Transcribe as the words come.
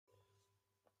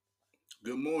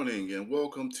Good morning and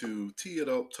welcome to Tee It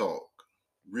Up Talk,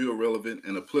 real, relevant,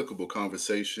 and applicable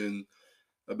conversation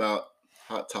about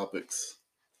hot topics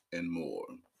and more.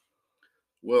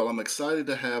 Well, I'm excited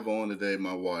to have on today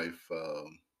my wife,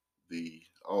 the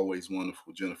always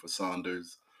wonderful Jennifer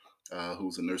Saunders,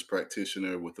 who's a nurse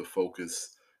practitioner with a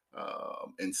focus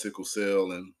in sickle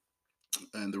cell.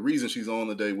 And the reason she's on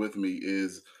today with me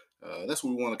is that's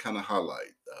what we want to kind of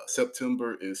highlight.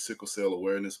 September is Sickle Cell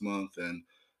Awareness Month, and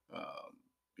um,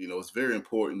 it's very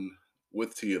important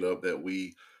with Tee It Up that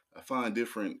we find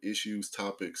different issues,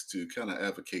 topics to kind of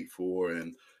advocate for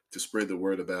and to spread the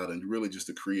word about, and really just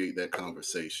to create that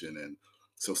conversation. And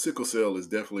so, sickle cell is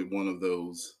definitely one of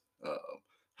those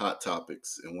hot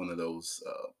topics and one of those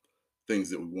things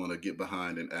that we want to get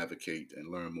behind and advocate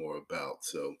and learn more about.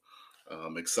 So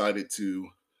I'm excited to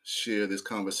share this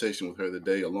conversation with her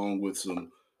today, along with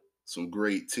some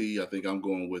great tea. I think I'm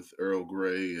going with Earl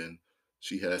Grey, and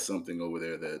she has something over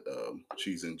there that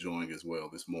she's enjoying as well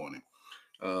this morning.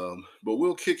 But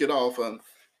we'll kick it off. I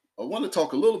want to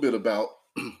talk a little bit about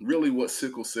really what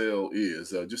sickle cell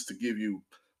is, just to give you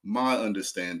my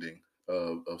understanding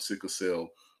of sickle cell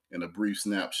in a brief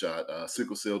snapshot.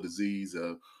 Sickle cell disease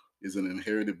is an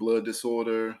inherited blood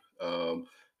disorder.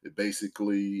 It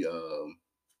basically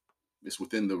it's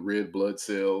within the red blood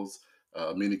cells.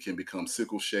 Many can become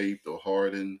sickle shaped or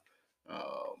hardened.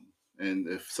 And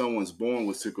if someone's born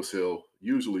with sickle cell,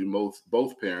 usually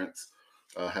both parents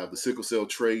have the sickle cell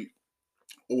trait,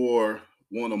 or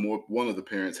one of the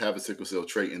parents have a sickle cell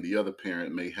trait and the other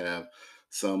parent may have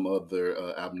some other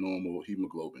abnormal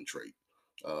hemoglobin trait.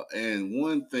 And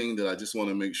one thing that I just want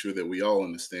to make sure that we all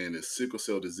understand is sickle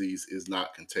cell disease is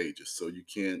not contagious, so you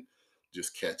can't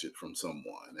just catch it from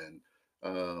someone.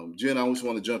 And Jen, I always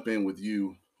want to jump in with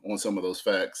you on some of those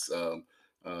facts,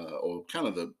 or kind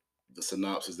of the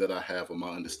synopsis that I have of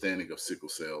my understanding of sickle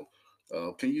cell.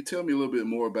 Can you tell me a little bit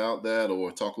more about that,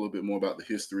 or talk a little bit more about the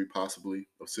history, possibly,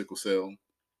 of sickle cell?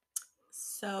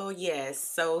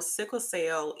 So sickle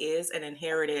cell is an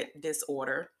inherited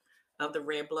disorder of the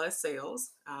red blood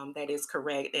cells. That is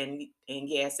correct, and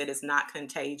yes, it is not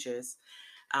contagious.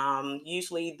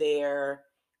 Usually, there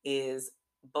is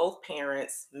both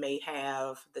parents may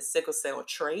have the sickle cell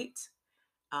trait,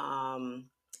 um,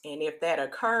 and if that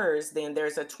occurs, then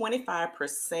there's a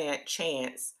 25%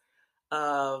 chance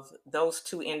of those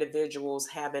two individuals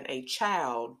having a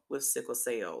child with sickle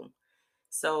cell.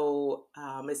 So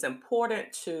it's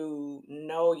important to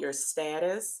know your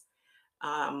status.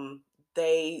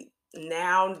 They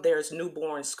now there's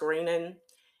newborn screening,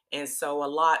 and so a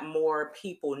lot more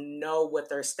people know what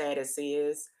their status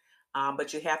is.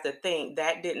 But you have to think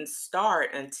that didn't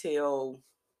start until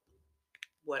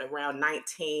what around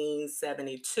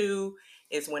 1972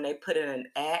 is when they put in an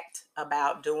act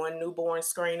about doing newborn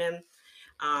screening.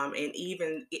 And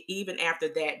even after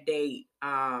that date,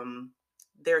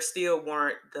 there still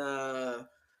weren't the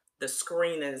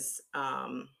screenings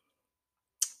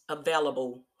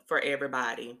available for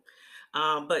everybody.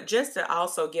 But just to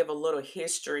also give a little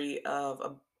history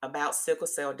about sickle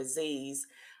cell disease,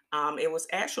 it was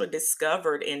actually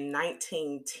discovered in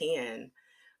 1910.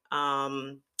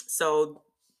 So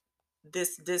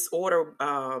this disorder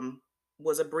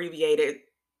was abbreviated.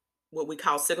 What we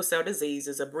call sickle cell disease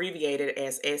is abbreviated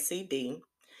as SCD.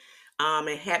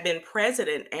 It had been present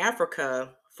in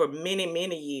Africa for many,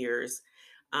 many years.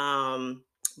 Um,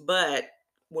 but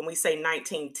when we say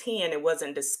 1910, it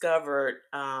wasn't discovered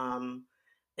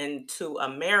into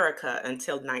America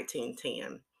until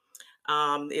 1910.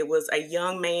 It was a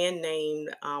young man named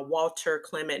Walter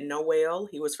Clement Noel.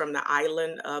 He was from the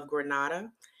island of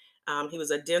Grenada. He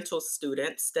was a dental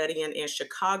student studying in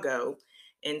Chicago.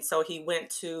 And so he went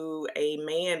to a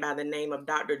man by the name of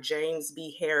Dr. James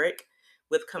B. Herrick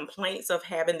with complaints of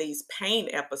having these pain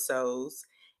episodes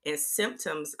and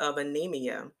symptoms of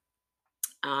anemia.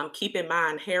 Keep in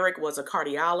mind, Herrick was a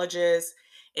cardiologist,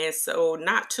 and so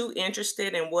not too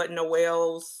interested in what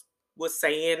Noel's was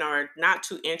saying or not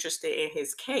too interested in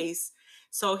his case.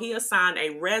 So he assigned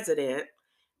a resident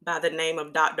by the name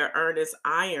of Dr. Ernest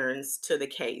Irons to the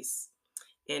case.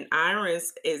 And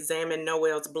Irons examined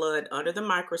Noel's blood under the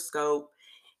microscope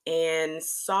and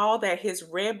saw that his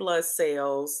red blood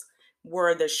cells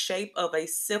were the shape of a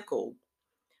sickle.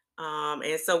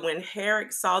 And so when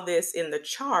Herrick saw this in the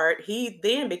chart, he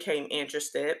then became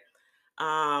interested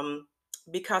um,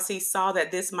 because he saw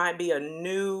that this might be a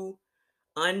new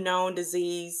unknown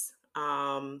disease,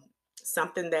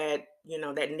 something that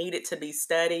that needed to be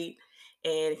studied.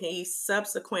 And he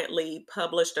subsequently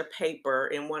published a paper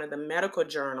in one of the medical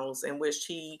journals in which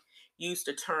he used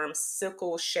the term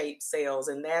sickle shaped cells,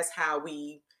 and that's how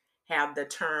we have the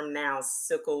term now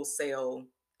sickle cell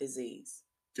disease.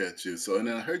 Got you. So, and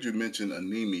then I heard you mention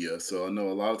anemia. So I know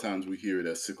a lot of times we hear it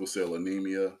as sickle cell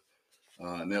anemia.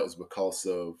 And that was because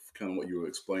of kind of what you were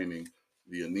explaining,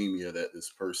 the anemia that this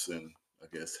person, I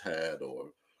guess, had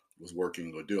or was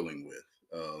working or dealing with.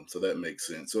 So that makes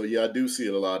sense. So yeah, I do see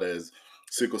it a lot as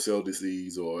sickle cell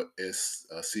disease or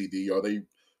SCD. Are they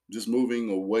just moving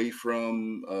away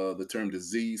from the term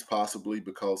disease, possibly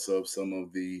because of some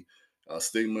of the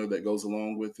stigma that goes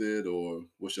along with it, or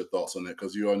what's your thoughts on that?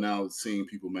 Because you are now seeing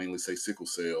people mainly say sickle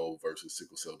cell versus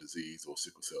sickle cell disease or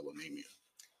sickle cell anemia.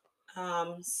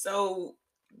 So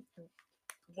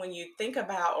when you think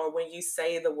about or when you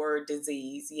say the word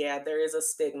disease, yeah, there is a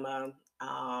stigma.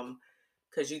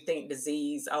 Because you think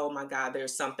disease, oh my God,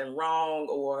 there's something wrong,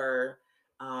 or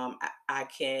I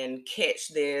can catch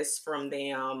this from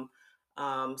them.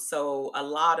 So a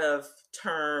lot of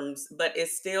terms, but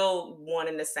it's still one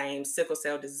and the same: sickle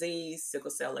cell disease,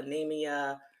 sickle cell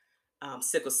anemia,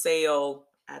 sickle cell.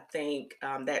 I think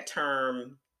that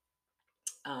term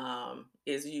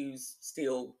is used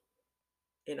still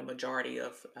in a majority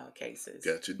of cases.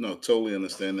 Gotcha. No, totally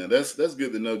understand that. That's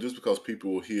good to know. Just because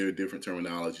people will hear different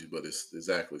terminology, but it's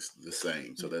exactly the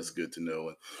same. So that's Mhm. good to know.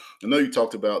 And I know you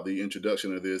talked about the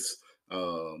introduction of this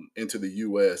into the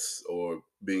U.S. or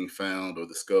being found or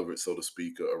discovered, so to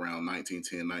speak, around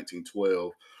 1910,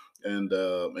 1912, and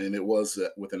it was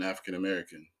with an African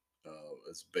American.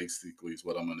 It's basically is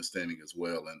what I'm understanding as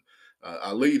well. And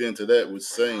I lead into that with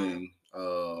Granada. saying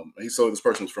so this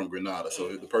person was from Grenada,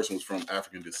 so the person was from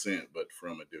African descent, but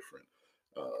from a different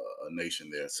a nation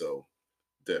there. So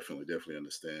definitely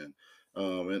understand.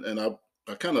 And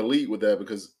I kind of lead with that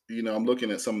because I'm looking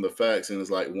at some of the facts, and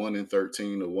it's like 1 in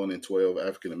 13 or 1 in 12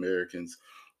 African Americans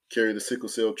carry the sickle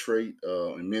cell trait,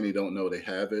 and many don't know they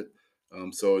have it.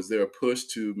 So is there a push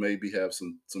to maybe have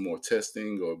some more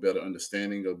testing or better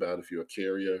understanding about if you're a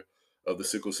carrier of the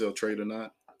sickle cell trait or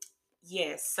not?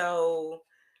 Yes. So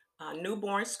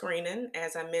newborn screening,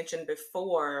 as I mentioned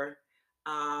before,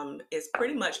 is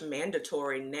pretty much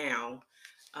mandatory now.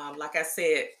 Like I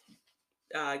said,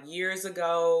 years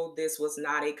ago, this was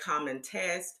not a common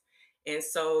test. And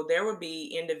so there would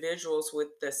be individuals with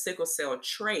the sickle cell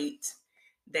trait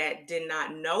that did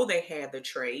not know they had the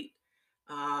trait.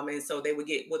 And so they would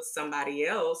get with somebody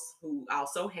else who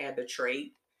also had the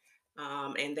trait.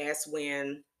 And that's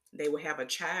when they would have a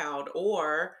child,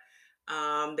 or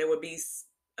there would be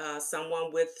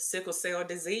someone with sickle cell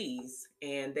disease,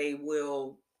 and they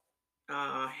will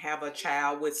have a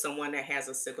child with someone that has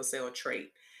a sickle cell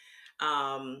trait.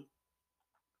 Um,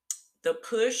 the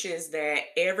push is that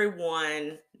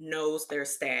everyone knows their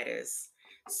status.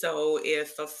 So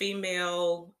if a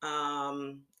female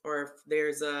or if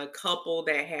there's a couple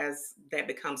that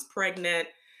becomes pregnant,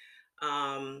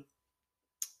 um,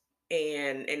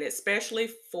 and especially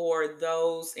for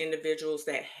those individuals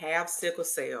that have sickle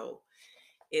cell,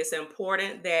 it's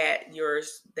important that your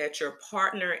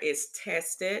partner is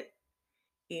tested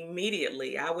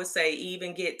immediately. I would say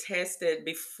even get tested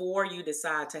before you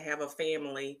decide to have a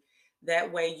family.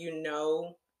 That way,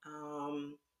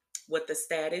 what the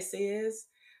status is,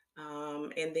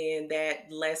 and then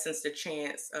that lessens the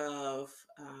chance of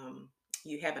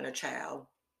you having a child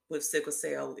with sickle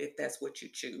cell if that's what you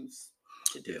choose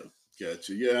to Yeah, do.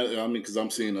 gotcha. Yeah, I mean, because I'm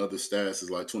seeing other stats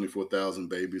is like 24,000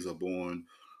 babies are born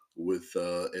with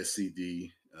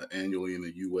SCD annually in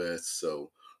the U.S.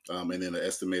 So, and then an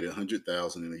estimated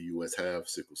 100,000 in the U.S. have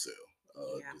sickle cell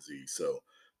Yeah. disease. So,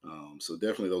 so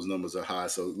definitely those numbers are high.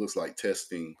 So it looks like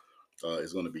testing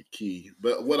is going to be key.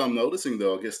 But what I'm noticing,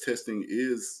 though, I guess testing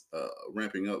is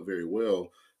ramping up very well.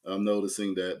 I'm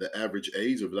noticing that the average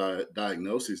age of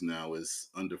diagnosis now is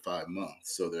under 5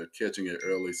 months, so they're catching it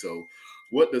early. So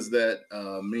what does that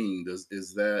mean? Does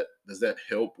that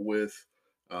help with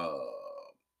uh,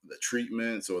 the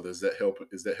treatments, or does that help?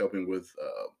 Is that helping with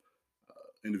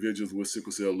individuals with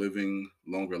sickle cell living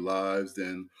longer lives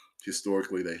than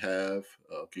historically they have?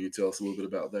 Can you tell us a little bit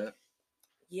about that?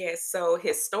 Yes. So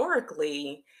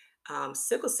historically,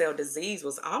 sickle cell disease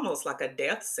was almost like a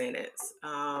death sentence.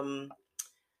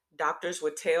 Doctors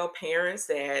would tell parents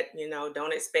that,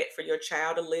 don't expect for your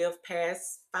child to live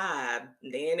past 5.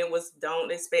 Then it was,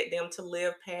 don't expect them to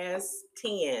live past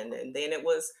 10. And then it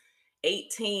was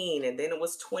 18. And then it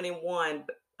was 21.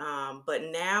 But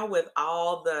now, with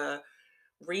all the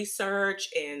research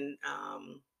and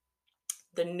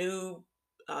the new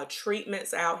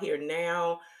treatments out here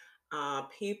now,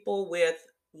 people with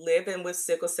living with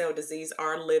sickle cell disease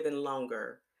are living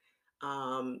longer.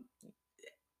 Um,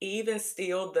 Even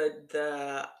still,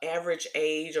 the average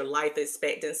age or life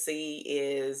expectancy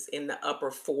is in the upper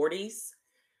 40s.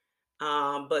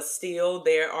 But still,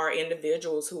 there are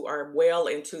individuals who are well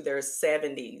into their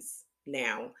 70s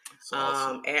now, It's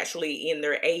awesome. actually in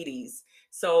their 80s.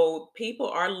 So people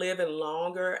are living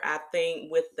longer, I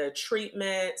think, with the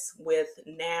treatments, with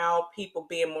now people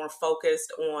being more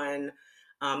focused on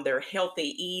their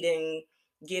healthy eating,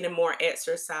 getting more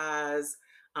exercise,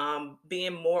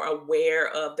 being more aware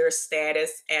of their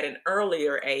status at an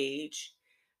earlier age.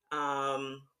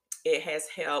 Um, it has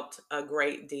helped a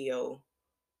great deal.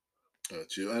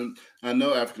 Gotcha. And I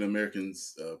know African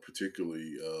Americans,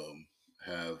 particularly,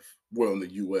 have well in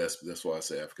the U.S., but that's why I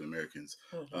say African Americans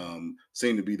Mhm.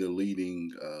 seem to be the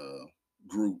leading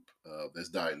group that's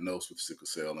diagnosed with sickle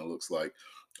cell, and it looks like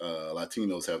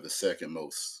Latinos have the second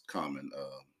most common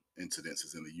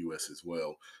incidences in the U.S. as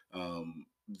well.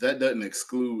 That doesn't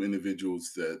exclude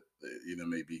individuals that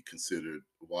may be considered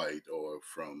white or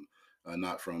from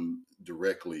not from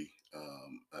directly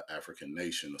a African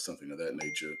nation or something of that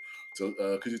nature. So,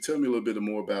 could you tell me a little bit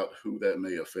more about who that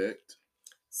may affect?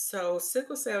 So,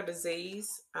 sickle cell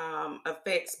disease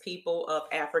affects people of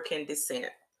African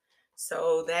descent.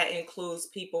 So, that includes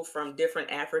people from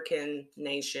different African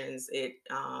nations. It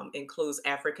includes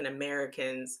African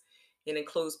Americans. It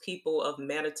includes people of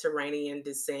Mediterranean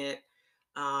descent.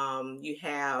 You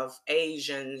have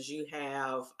Asians. You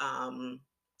have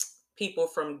people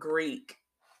from Greek,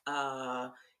 uh,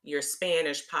 your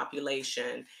Spanish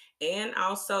population, and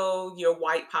also your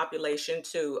white population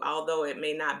too. Although it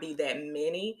may not be that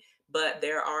many, but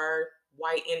there are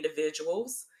white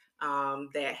individuals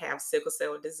that have sickle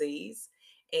cell disease.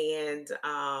 And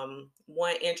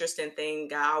one interesting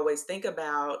thing I always think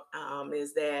about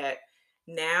is that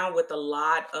now, with a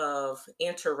lot of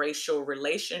interracial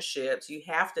relationships, you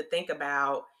have to think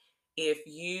about if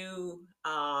you're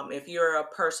a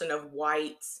person of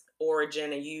white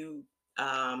origin and you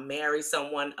marry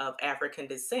someone of African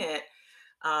descent,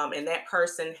 and that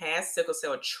person has sickle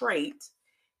cell trait,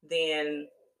 then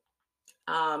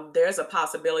there's a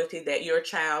possibility that your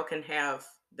child can have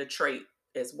the trait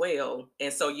as well.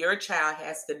 And so your child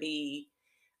has to be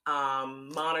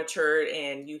monitored,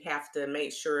 and you have to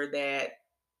make sure that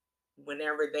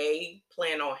whenever they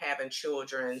plan on having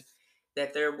children,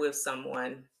 that they're with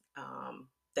someone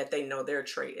that they know their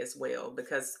trait as well.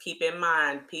 Because keep in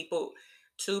mind,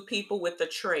 two people with the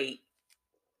trait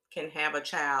can have a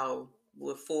child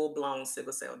with full blown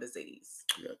sickle cell disease.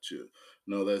 Gotcha.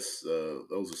 No, that's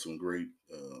those are some great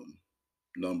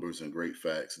numbers and great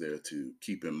facts there to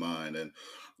keep in mind. And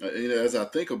as I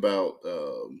think about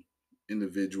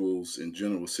individuals in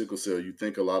general with sickle cell, you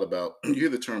think a lot about you hear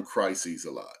the term crises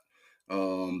a lot.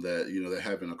 That they're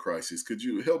having a crisis. Could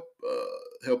you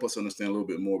help us understand a little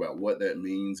bit more about what that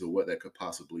means or what that could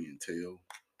possibly entail?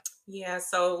 Yeah,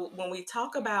 so when we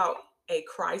talk about a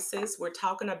crisis, we're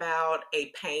talking about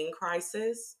a pain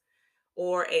crisis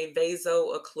or a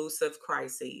vaso-occlusive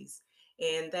crisis.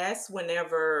 And that's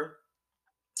whenever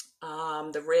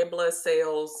the red blood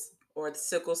cells or the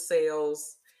sickle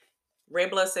cells, red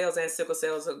blood cells and sickle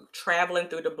cells are traveling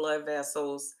through the blood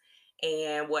vessels.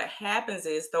 And what happens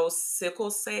is those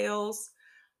sickle cells,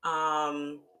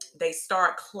 um, they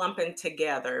start clumping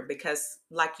together because,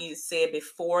 like you said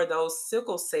before, those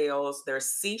sickle cells, they're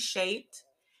C shaped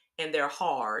and they're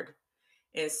hard.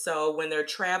 And so when they're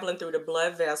traveling through the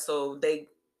blood vessel, they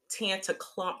tend to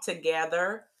clump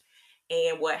together,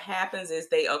 and what happens is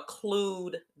they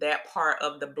occlude that part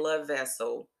of the blood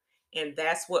vessel. And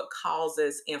that's what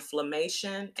causes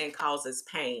inflammation and causes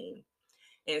pain.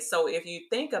 And so if you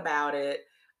think about it,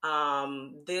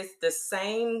 this the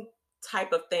same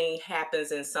type of thing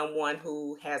happens in someone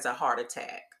who has a heart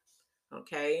attack.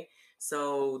 Okay.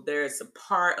 So there's a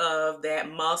part of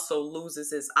that muscle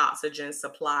loses its oxygen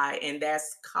supply, and that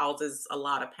causes a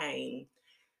lot of pain.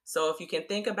 So if you can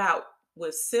think about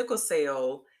with sickle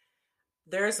cell,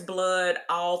 there's blood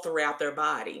all throughout their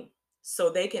body.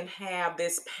 So they can have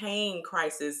this pain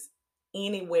crisis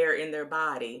anywhere in their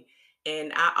body.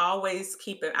 And I always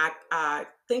keep it, I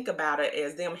think about it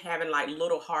as them having like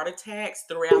little heart attacks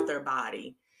throughout their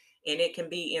body. And it can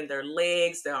be in their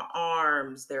legs, their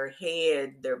arms, their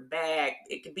head, their back.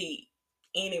 It could be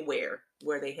anywhere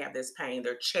where they have this pain,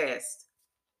 their chest.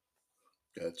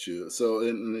 Gotcha. So,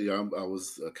 and yeah, I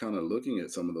was kind of looking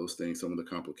at some of those things, some of the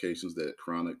complications that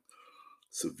chronic,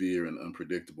 severe, and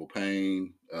unpredictable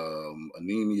pain,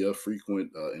 anemia,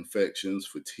 frequent infections,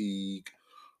 fatigue,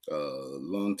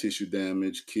 lung tissue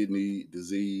damage, kidney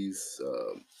disease,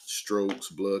 strokes,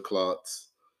 blood clots,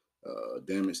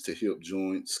 damage to hip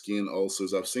joints, skin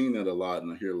ulcers. I've seen that a lot,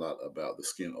 and I hear a lot about the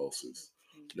skin ulcers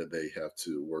that they have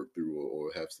to work through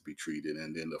or have to be treated.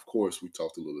 And then, of course, we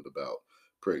talked a little bit about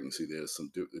pregnancy. There's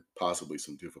possibly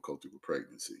some difficulty with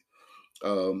pregnancy.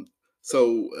 Um,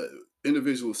 so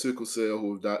individuals with sickle cell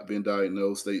who have been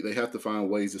diagnosed, they have to find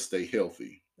ways to stay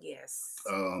healthy. Yes.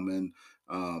 Um, and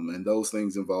and those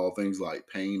things involve things like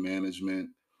pain management,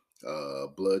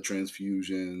 blood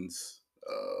transfusions,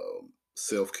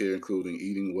 self care, including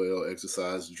eating well,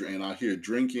 exercise, and I hear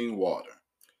drinking water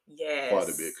quite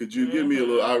a bit. Yes. Could you give me a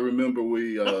little? I Mhm. remember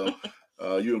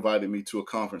you invited me to a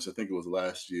conference. I think it was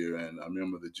last year, and I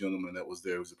remember the gentleman that was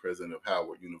there was the president of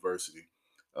Howard University.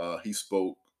 He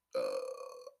spoke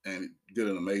and did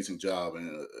an amazing job,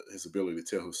 and his ability to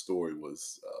tell his story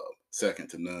was second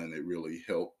to none. It really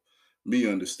helped me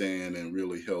understand and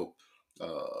really helped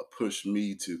push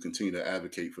me to continue to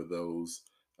advocate for those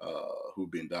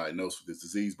who've been diagnosed with this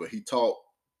disease. But he talked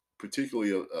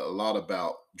particularly a lot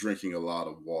about drinking a lot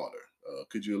of water.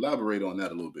 Could you elaborate on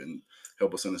that a little bit and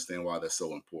help us understand why that's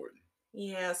so important?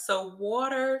 Yeah, so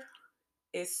water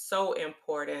is so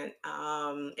important,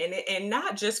 and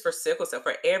not just for sickle cell,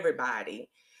 for everybody.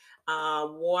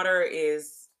 Water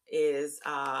is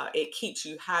it keeps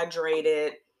you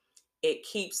hydrated. It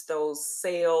keeps those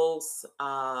cells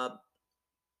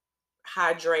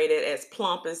hydrated, as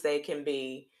plump as they can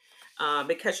be,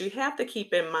 because you have to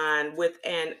keep in mind with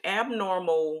an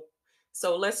abnormal.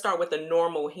 So let's start with a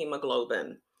normal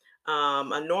hemoglobin.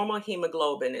 A normal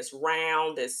hemoglobin is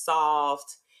round, is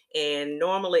soft, and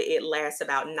normally it lasts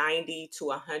about 90 to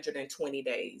 120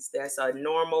 days. That's a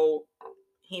normal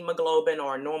hemoglobin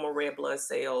or a normal red blood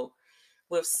cell.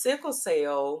 With sickle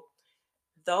cell,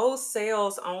 those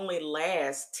cells only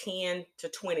last 10 to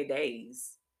 20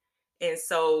 days. And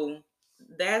so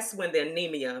that's when the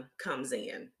anemia comes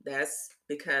in. That's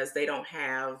because they don't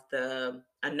have the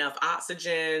enough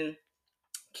oxygen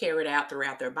carried out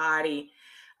throughout their body.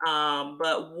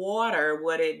 But water,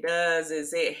 what it does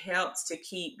is it helps to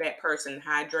keep that person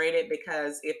hydrated,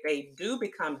 because if they do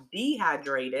become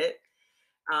dehydrated,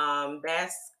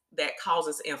 that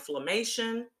causes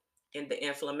inflammation, and the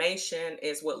inflammation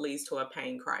is what leads to a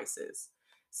pain crisis.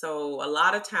 So a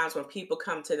lot of times when people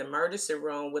come to the emergency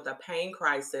room with a pain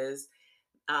crisis,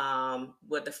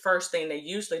 what the first thing they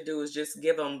usually do is just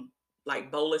give them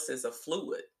like boluses of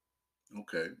fluid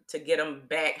Okay, to get them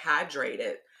back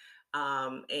hydrated.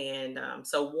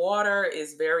 So water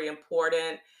is very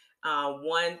important.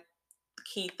 One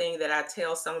key thing that I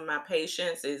tell some of my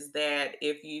patients is that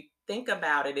if you think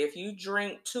about it, if you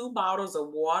drink 2 bottles of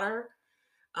water,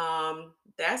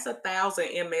 that's 1,000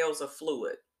 mLs of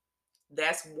fluid.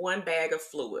 That's one bag of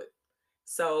fluid.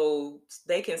 So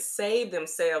they can save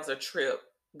themselves a trip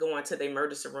going to the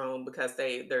emergency room because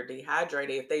they're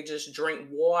dehydrated if they just drink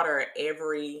water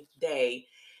every day.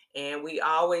 And we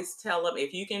always tell them,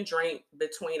 if you can drink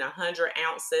between 100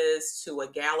 ounces to a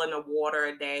gallon of water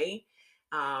a day,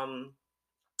 um,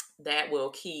 that will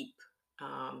keep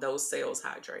those cells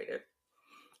hydrated.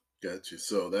 gotcha.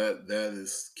 So that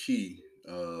is key.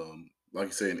 Like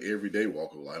you say, in everyday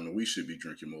walk of life. I mean, we should be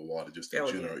drinking more water just in Oh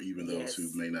yeah, general, even those who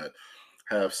yes, may not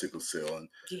have sickle cell. And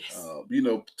yes.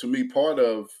 to me, part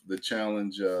of the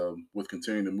challenge with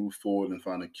continuing to move forward and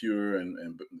find a cure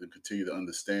and continue the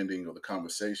understanding of the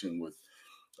conversation with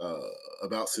uh,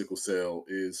 about sickle cell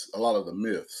is a lot of the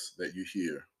myths that you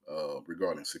hear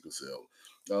regarding sickle cell.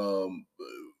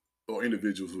 Or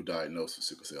individuals who are diagnosed with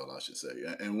sickle cell, I should say.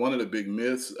 And one of the big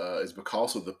myths is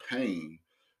because of the pain.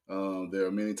 There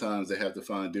are many times they have to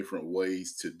find different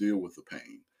ways to deal with the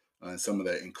pain. And some of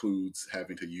that includes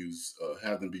having to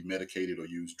have them be medicated or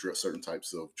use certain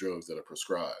types of drugs that are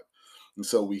prescribed. And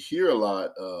so we hear a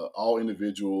lot, all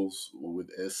individuals with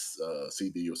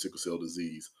SCD or sickle cell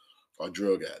disease are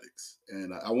drug addicts.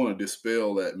 And I want to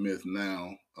dispel that myth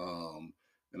now.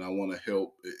 And I want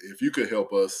to if you could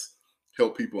help us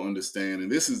help people understand.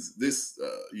 And that's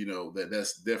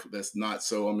not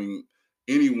so. I mean,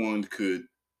 anyone could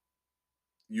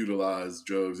utilize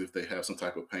drugs if they have some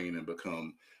type of pain and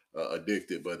become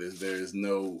addicted, but there is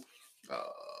uh,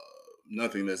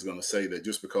 nothing that's going to say that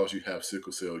just because you have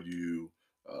sickle cell, you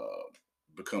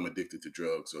become addicted to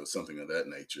drugs or something of that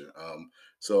nature.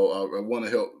 So I want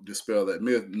to help dispel that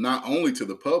myth, not only to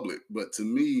the public, but to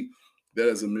me, that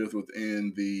is a myth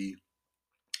within the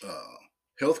uh,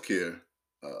 healthcare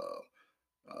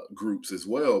groups as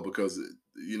well, because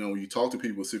when you talk to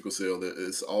people with sickle cell,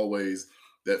 it's always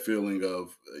that feeling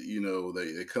of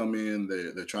they come in,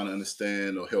 they're trying to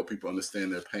understand or help people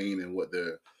understand their pain and what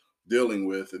they're dealing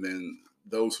with, and then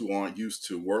those who aren't used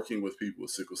to working with people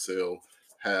with sickle cell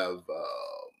have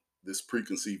this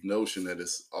preconceived notion that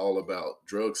it's all about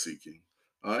drug seeking.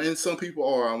 And some people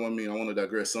are. I want to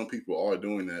digress. Some people are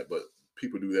doing that, but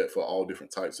people do that for all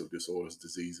different types of disorders,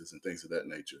 diseases, and things of that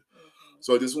nature. Mhm.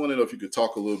 So I just want to know if you could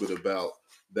talk a little bit about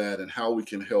that and how we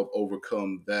can help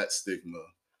overcome that stigma.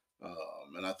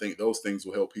 And I think those things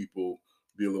will help people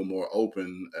be a little more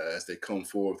open as they come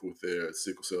forth with their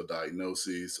sickle cell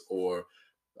diagnoses, or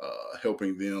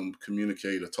helping them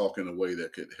communicate or talk in a way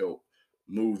that could help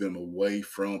move them away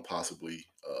from possibly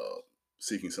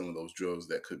seeking some of those drugs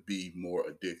that could be more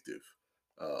addictive.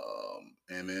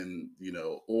 And then,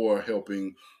 or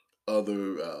helping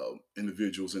other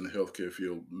individuals in the healthcare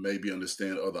field maybe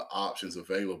understand other options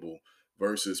available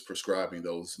versus prescribing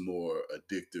those more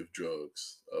addictive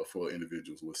drugs for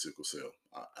individuals with sickle cell.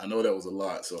 I know that was a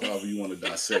lot, so however you want to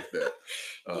dissect that,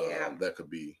 Yeah. that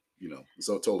could be,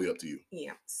 so totally up to you.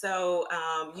 Yeah. So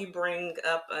you bring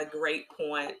up a great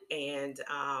point, and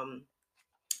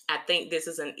I think this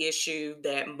is an issue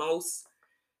that most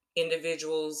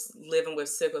individuals living with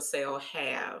sickle cell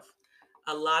have.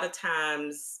 A lot of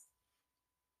times,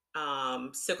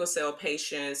 sickle cell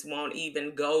patients won't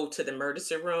even go to the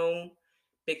emergency room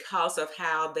because of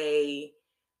how they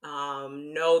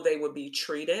know they would be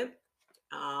treated.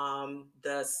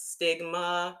 The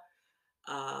stigma,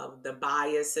 the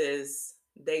biases,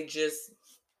 they just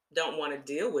don't want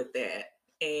to deal with that.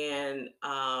 And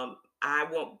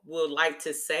would like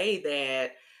to say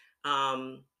that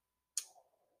um,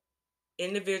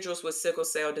 individuals with sickle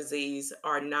cell disease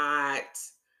are not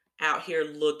out here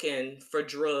looking for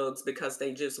drugs because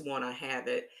they just want to have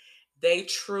it. They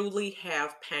truly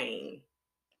have pain.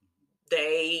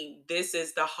 This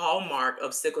is the hallmark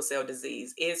of sickle cell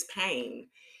disease is pain.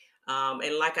 And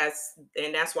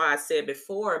that's why I said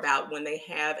before about when they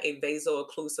have a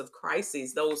vaso-occlusive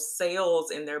crisis, those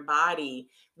cells in their body,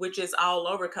 which is all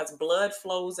over because blood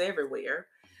flows everywhere.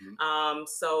 Mhm.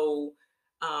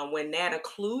 When that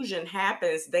occlusion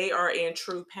happens, they are in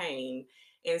true pain.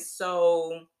 And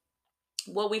so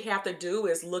what we have to do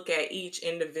is look at each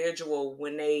individual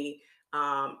when they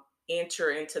um,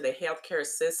 enter into the healthcare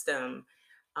system,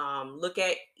 look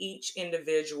at each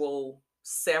individual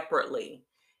separately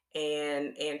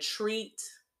and treat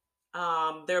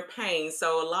their pain.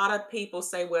 So a lot of people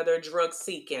say, well, they're drug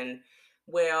seeking.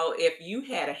 Well, if you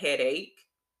had a headache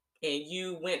and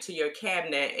you went to your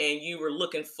cabinet and you were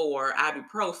looking for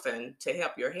ibuprofen to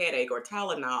help your headache or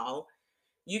Tylenol,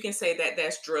 you can say that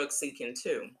that's drug seeking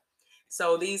too.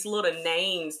 So these little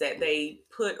names that they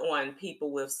put on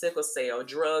people with sickle cell,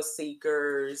 drug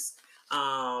seekers,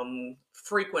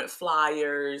 frequent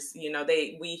flyers,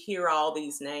 we hear all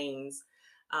these names.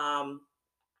 Um,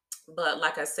 but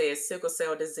like I said, sickle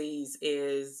cell disease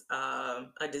is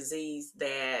a disease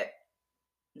that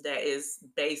is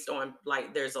based on,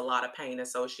 like, there's a lot of pain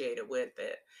associated with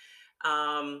it.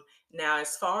 Now,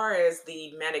 as far as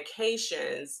the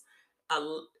medications,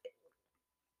 uh,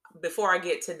 before I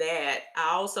get to that,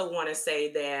 I also want to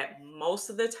say that most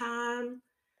of the time,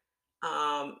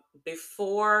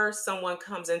 before someone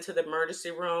comes into the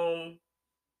emergency room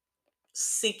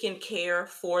seeking care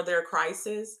for their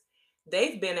crisis,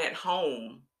 they've been at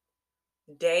home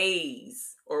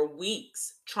days or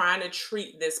weeks trying to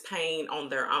treat this pain on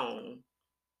their own.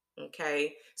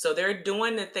 Okay. So they're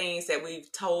doing the things that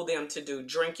we've told them to do.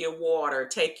 Drink your water,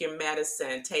 take your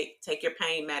medicine, take your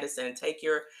pain medicine, take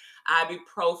your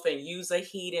ibuprofen, use a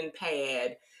heating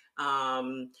pad,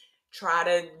 um, try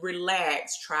to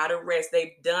relax, try to rest.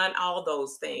 They've done all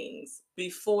those things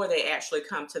before they actually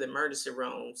come to the emergency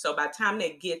room. So by the time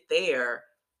they get there,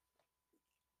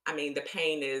 I mean the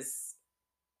pain is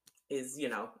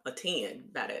a 10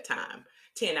 by that time,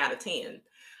 10 out of 10.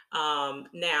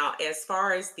 Now, as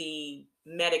far as the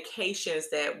medications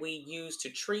that we use to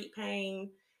treat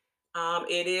pain,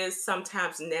 it is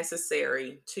sometimes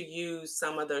necessary to use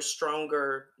some of the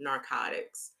stronger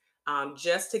narcotics,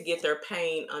 just to get their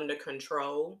pain under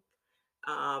control.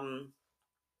 Um,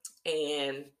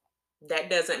 and that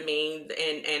doesn't mean,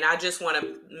 and I just want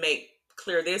to make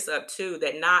clear this up too,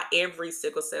 that not every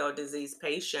sickle cell disease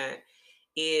patient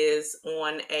is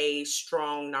on a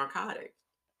strong narcotic.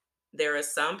 There are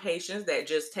some patients that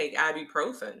just take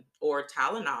ibuprofen or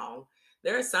Tylenol.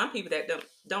 There are some people that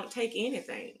don't take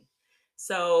anything.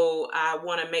 So I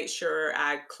want to make sure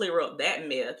I clear up that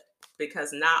myth,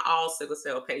 because not all sickle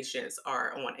cell patients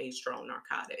are on a strong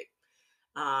narcotic.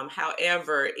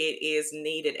 However, it is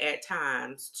needed at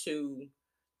times to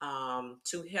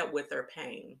help with their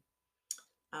pain.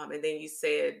 And then you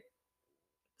said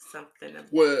something.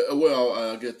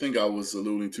 I think I was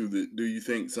alluding to the. Do you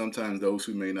think sometimes those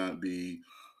who may not be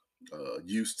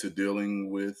used to dealing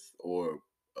with, or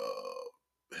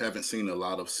haven't seen a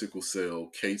lot of sickle cell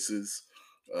cases,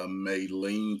 may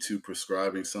lean to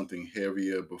prescribing something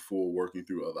heavier before working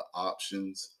through other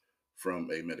options from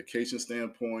a medication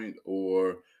standpoint,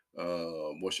 or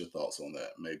what's your thoughts on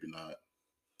that? Maybe not.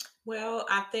 Well,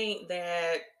 I think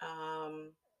that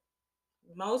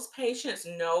most patients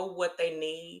know what they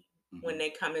need when Hmm. they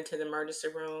come into the emergency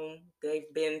room.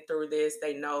 They've been through this,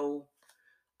 they know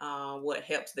what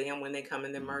helps them when they come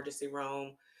in the Hmm. emergency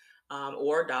room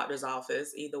or doctor's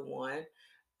office, either one.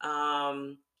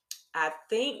 Um, I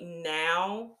think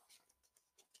now,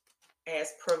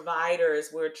 as providers,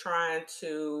 we're trying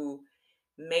to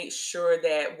make sure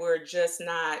that we're just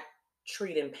not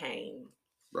treating pain,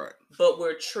 Right. but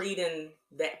we're treating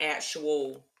the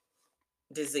actual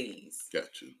disease.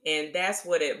 Gotcha. And that's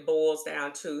what it boils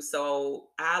down to. So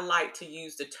I like to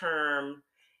use the term,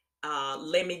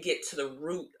 let me get to the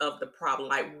root of the problem.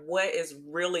 Like, what is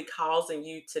really causing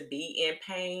you to be in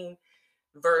pain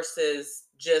versus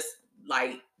just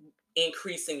like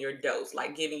increasing your dose,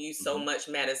 like giving you so Hmm. much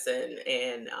medicine.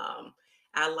 And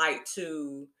I like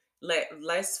to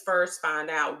let's first find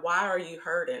out, why are you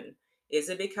hurting? Is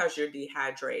it because you're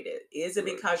dehydrated? Is it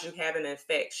Right. because you have an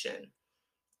infection?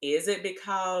 Is it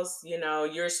because,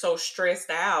 you're so stressed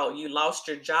out, you lost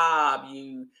your job,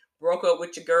 you broke up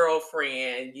with your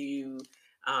girlfriend,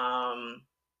 um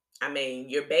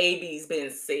your baby's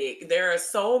been sick. There are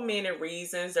so many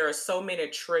reasons, there are so many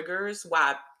triggers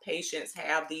why patients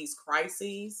have these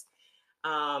crises.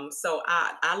 So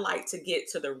I like to get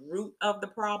to the root of the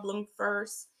problem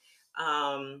first,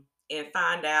 and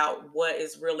find out what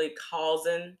is really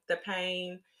causing the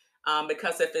pain.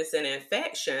 Because if it's an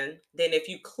infection, then if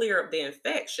you clear up the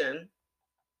infection,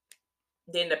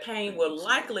 then the pain Pain will goes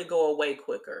away. likely go away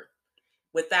quicker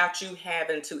without you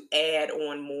having to add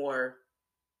on more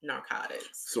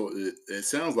narcotics. So it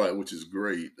sounds like, which is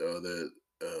great, that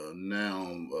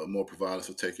now more providers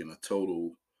are taking a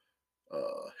total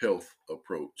health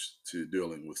approach to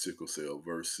dealing with sickle cell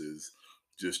versus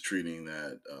just treating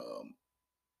that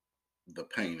the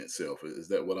pain itself. Is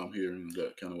that what I'm hearing? Is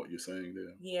that kind of what you're saying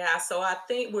there? Yeah, so I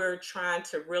think we're trying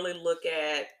to really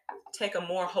take a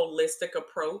more holistic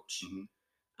approach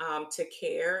Hmm. to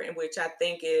care, in which I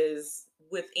think is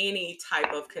with any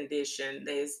type of condition,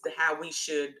 is how we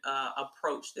should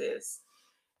approach this.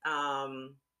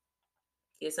 Um,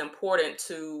 it's important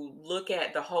to look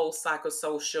at the whole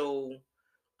psychosocial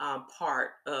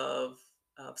part of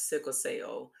sickle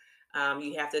cell.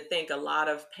 You have to think, a lot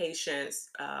of patients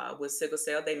with sickle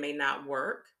cell, they may not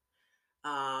work,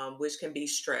 which can be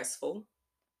stressful.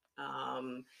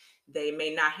 Um, they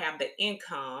may not have the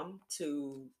income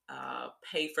to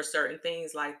pay for certain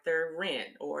things like their rent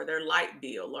or their light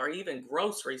bill or even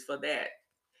groceries for that.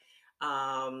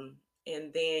 Um,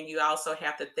 and then you also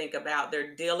have to think about,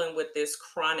 they're dealing with this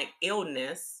chronic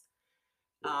illness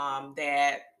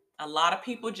that a lot of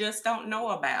people just don't know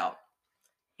about.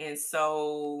 And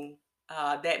so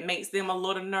that makes them a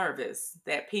little nervous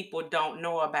that people don't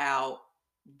know about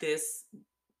this,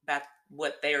 about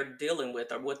what they're dealing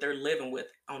with or what they're living with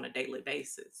on a daily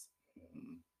basis.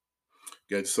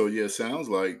 Good. So yeah, it sounds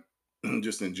like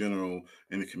just in general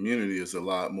in the community, is a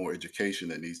lot more education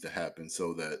that needs to happen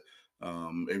so that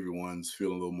everyone's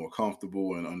feeling a little more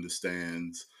comfortable and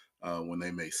understands when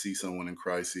they may see someone in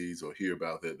crises or hear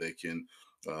about that, they can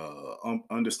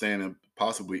understand and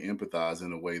possibly empathize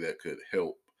in a way that could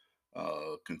help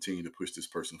continue to push this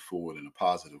person forward in a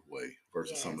positive way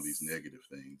versus some of these Yes. negative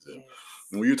things. And Yes.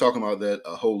 when you're talking about that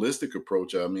holistic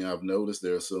approach, I mean, I've noticed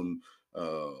there are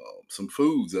uh, some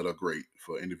foods that are great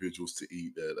for individuals to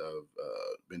eat that have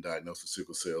been diagnosed with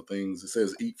sickle cell. Things, it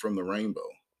says eat from the rainbow.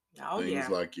 Oh Things yeah.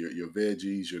 like your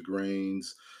veggies, your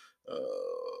grains,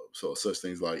 so such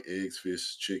things like eggs,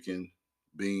 fish, chicken,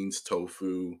 beans,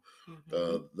 tofu,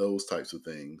 Hmm. those types of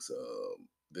things.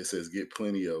 This says get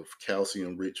plenty of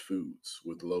calcium-rich foods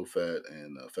with low-fat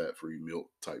and fat-free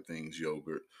milk type things,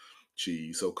 yogurt,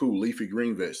 cheese. So cool. Leafy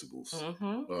green vegetables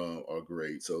Hmm. are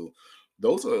great. So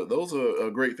those are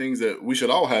great things that we should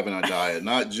all have in our diet,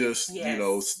 not just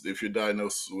Yes. if you're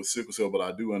diagnosed with sickle cell. But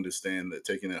I do understand that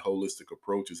taking that holistic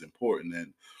approach is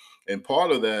important, and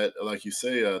part of that, like you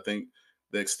say, I think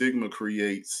that stigma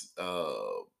creates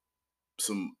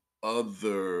some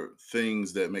other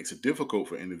things that makes it difficult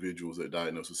for individuals that are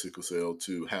diagnosed with sickle cell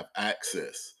to have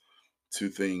access to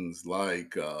things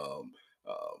like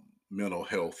mental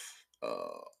health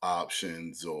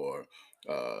options or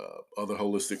other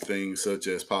holistic things such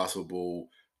as possible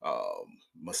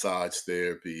massage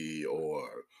therapy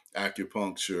or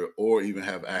acupuncture, or even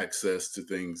have Hmm. access to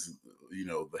things,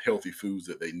 the healthy foods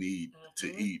that they need to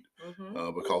Hmm. eat,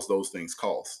 Hmm. because those things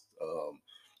cost.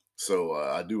 So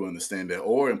I do understand that,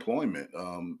 or employment.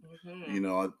 Hmm.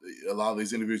 A lot of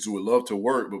these individuals would love to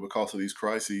work, but because of these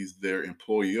crises, their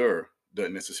employer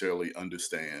doesn't necessarily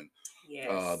understand.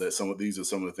 Yes. That some of these are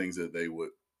some of the things that they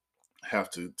would have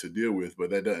to deal with, but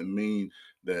that doesn't mean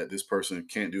that this person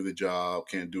can't do the job,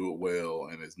 can't do it well,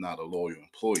 and is not a loyal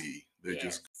employee. They're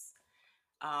just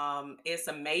Yes. It's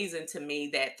amazing to me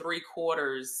that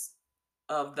three-quarters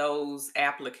of those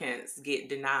applicants get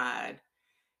denied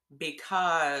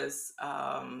because,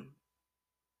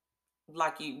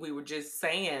 like we were just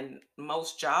saying,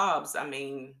 most jobs, I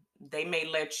mean, they may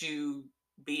let you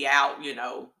be out,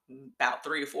 about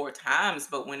 3 or 4 times,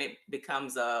 but when it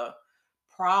becomes a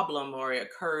problem or it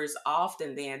occurs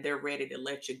often, then they're ready to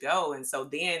let you go. And so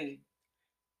then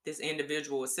this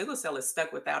individual with sickle cell is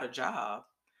stuck without a job.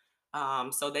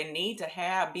 So they need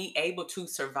to be able to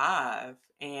survive.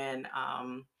 And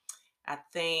I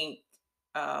think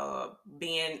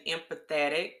being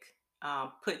empathetic,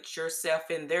 put yourself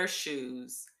in their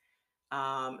shoes,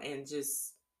 and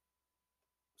just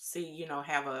see,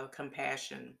 have a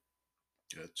compassion.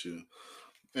 got you.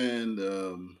 And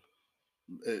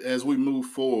as we move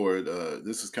forward,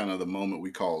 this is kind of the moment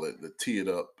we call it the tee it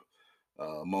up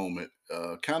moment.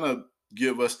 Kind of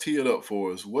give us tee it up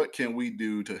for us. What can we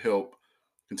do to help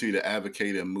continue to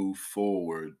advocate and move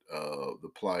forward the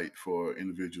plight for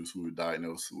individuals who are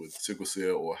diagnosed with sickle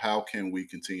cell, or how can we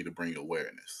continue to bring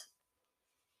awareness?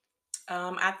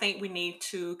 I think we need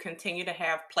to continue to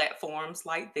have platforms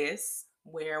like this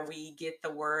where we get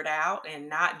the word out, and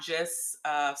not just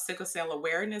Sickle Cell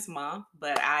Awareness Month,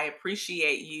 but I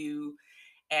appreciate you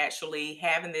actually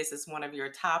having this as one of your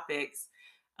topics.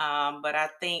 But I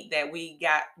think that we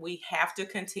have to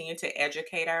continue to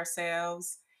educate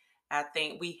ourselves. I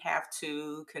think we have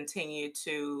to continue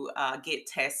to get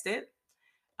tested.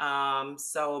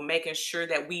 So making sure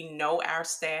that we know our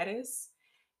status.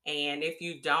 And if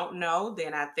you don't know,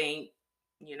 then I think,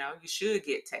 you should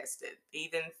get tested,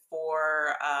 even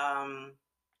for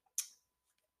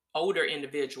older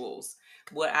individuals.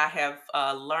 What I have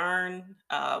learned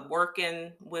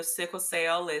working with sickle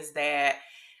cell is that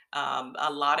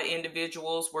a lot of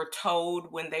individuals were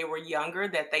told when they were younger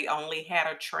that they only had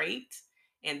a trait.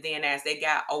 And then as they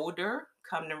got older,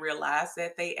 come to realize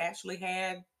that they actually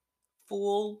had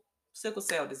full sickle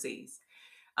cell disease.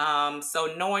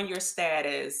 So knowing your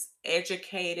status,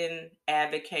 educating,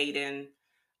 advocating,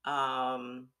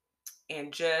 um,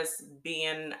 and just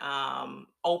being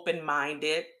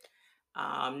open-minded,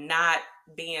 not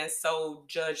being so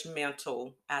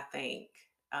judgmental, I think,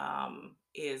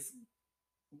 is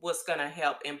what's going to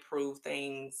help improve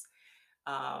things.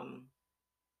 Um,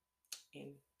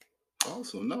 and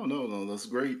Awesome. No, no, no, that's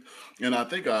great. And I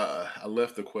think I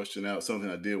left the question out.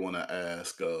 Something I did want to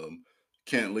ask.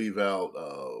 Can't leave out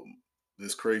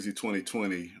this crazy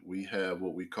 2020. We have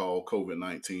what we call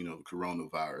COVID-19 or the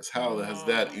coronavirus. How has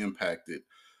that Mhm. impacted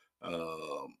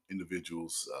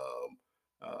individuals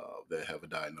that have a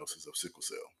diagnosis of sickle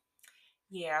cell?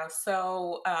 Yeah,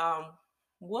 so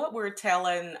what we're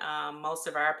telling most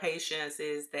of our patients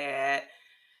is that,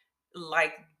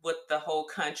 like what the whole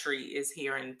country is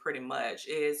hearing pretty much,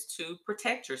 is to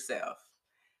protect yourself.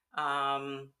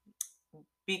 Um,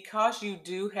 because you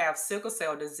do have sickle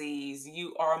cell disease,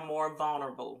 you are more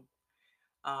vulnerable.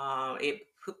 It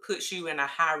puts you in a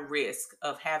high risk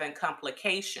of having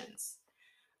complications.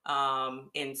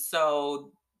 And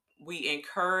so we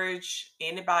encourage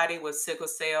anybody with sickle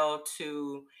cell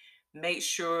to make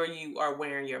sure you are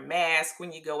wearing your mask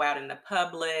when you go out in the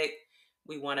public.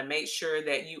 We want to make sure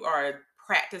that you are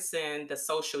practicing the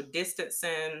social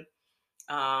distancing.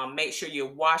 Make sure you're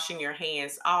washing your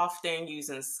hands often,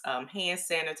 using hand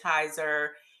sanitizer.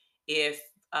 If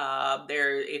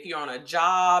if you're on a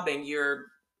job and you're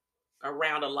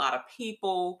around a lot of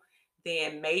people,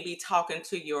 then maybe talking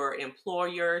to your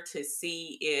employer to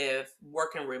see if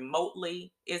working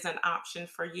remotely is an option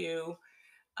for you.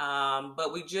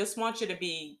 But we just want you to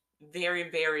be very,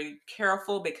 very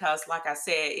careful because, like I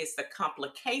said, it's the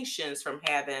complications from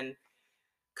having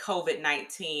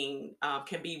COVID-19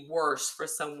 can be worse for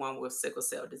someone with sickle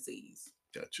cell disease.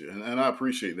 Gotcha. And I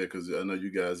appreciate that because I know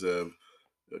you guys have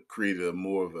created a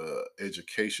more of a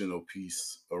educational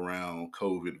piece around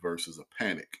COVID versus a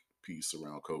panic piece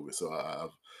around COVID. So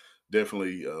I've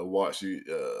definitely watched you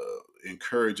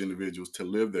encourage individuals to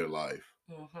live their life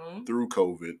Hmm. through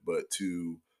COVID, but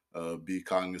to be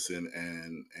cognizant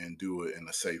and do it in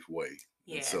a safe way.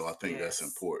 And so I Yes, think that's yes,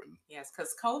 important. yes.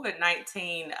 Because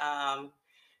COVID-19,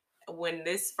 when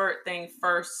this thing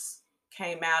first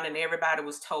came out and everybody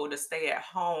was told to stay at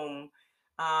home,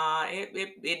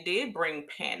 it did bring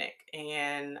panic,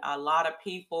 and a lot of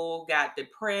people got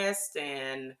depressed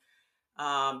and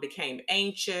became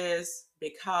anxious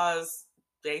because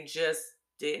they just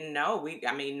didn't know.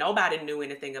 I mean, nobody knew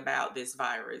anything about this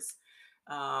virus.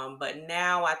 But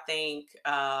now I think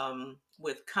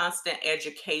with constant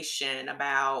education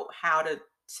about how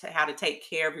to take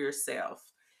care of yourself,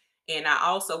 and I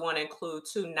also want to include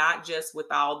too, not just with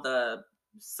all the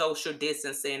social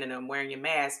distancing and wearing your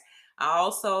mask. I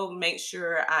also make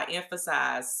sure I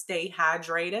emphasize stay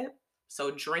hydrated.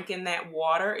 So drinking that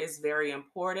water is very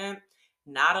important.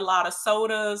 Not a lot of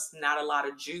sodas, not a lot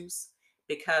of juice,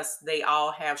 because they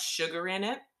all have sugar in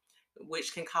it,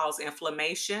 which can cause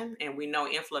inflammation. And we know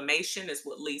inflammation is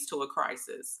what leads to a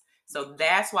crisis. So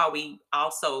that's why we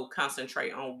also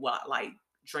concentrate on what, like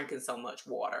drinking so much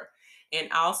water.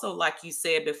 And also, like you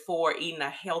said before, eating a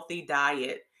healthy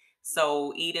diet.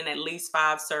 So, eating at least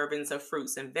 5 servings of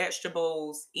fruits and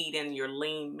vegetables, eating your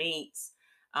lean meats.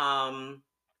 Um,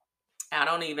 I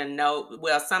don't even know.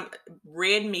 Well, some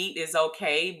red meat is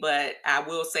okay, but I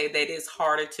will say that it's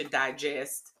harder to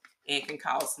digest and can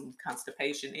cause some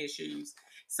constipation issues.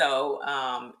 So,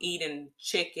 eating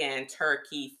chicken,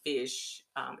 turkey, fish,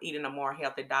 eating a more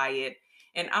healthy diet,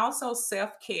 and also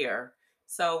self care.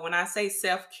 So, when I say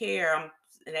self care,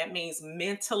 that means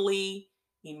mentally,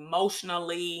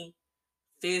 emotionally,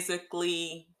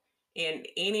 physically, in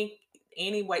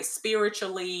any way,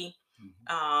 spiritually.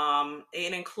 Mhm.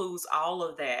 It includes all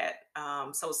of that.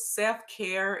 So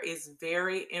self-care is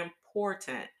very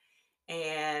important,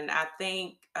 and I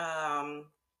think a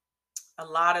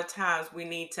lot of times we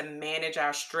need to manage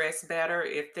our stress better.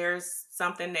 If there's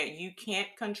something that you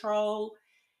can't control,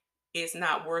 it's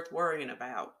not worth worrying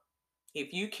about.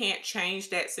 If you can't change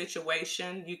that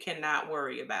situation, you cannot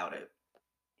worry about it.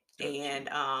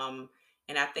 Gotcha.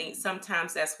 And I think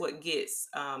sometimes that's what gets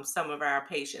some of our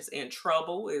patients in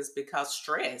trouble, is because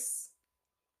stress,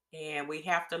 and we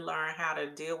have to learn how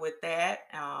to deal with that.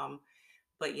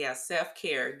 But yeah,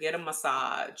 self-care, get a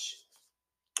massage.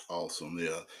 Awesome.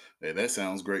 Yeah. Hey, that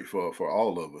sounds great for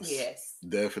all of us. Yes.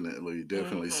 Definitely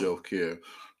Hmm. self care.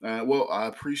 Well, I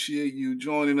appreciate you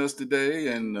joining us today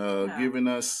and Yeah. giving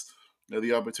us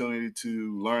the opportunity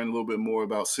to learn a little bit more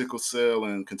about sickle cell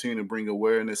and continue to bring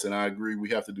awareness. And I agree, we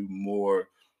have to do more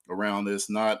around this,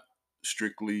 not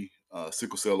strictly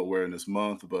Sickle Cell Awareness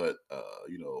Month, but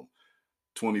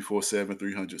 24/7,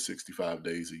 365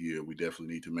 days a year. We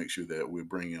definitely need to make sure that we're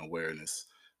bringing awareness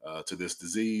to this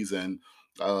disease. And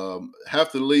have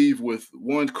to leave with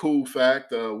one cool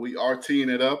fact. We are teeing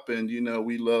it up, and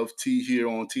we love tea here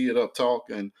on Tee It Up Talk.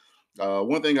 And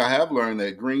one thing I have learned,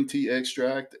 that green tea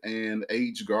extract and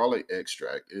aged garlic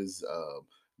extract is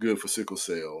good for sickle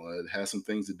cell. It has some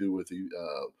things to do with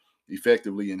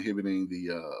effectively inhibiting the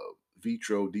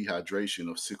vitro dehydration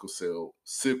of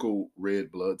sickle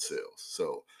red blood cells.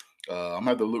 So I'm gonna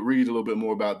have to read a little bit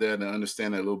more about that and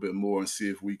understand that a little bit more and see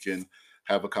if we can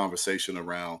have a conversation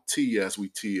around tea as we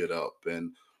tee it up.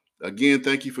 And again,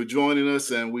 thank you for joining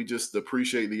us, and we just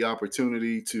appreciate the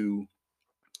opportunity to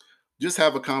just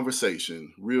have a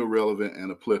conversation, real relevant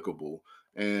and applicable.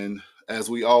 And as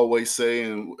we always say,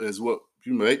 and as what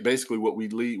basically what we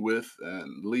lead with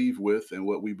and leave with, and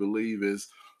what we believe is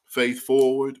faith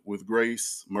forward with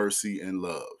grace, mercy, and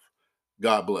love.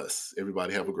 God bless.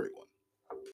 Everybody have a great one.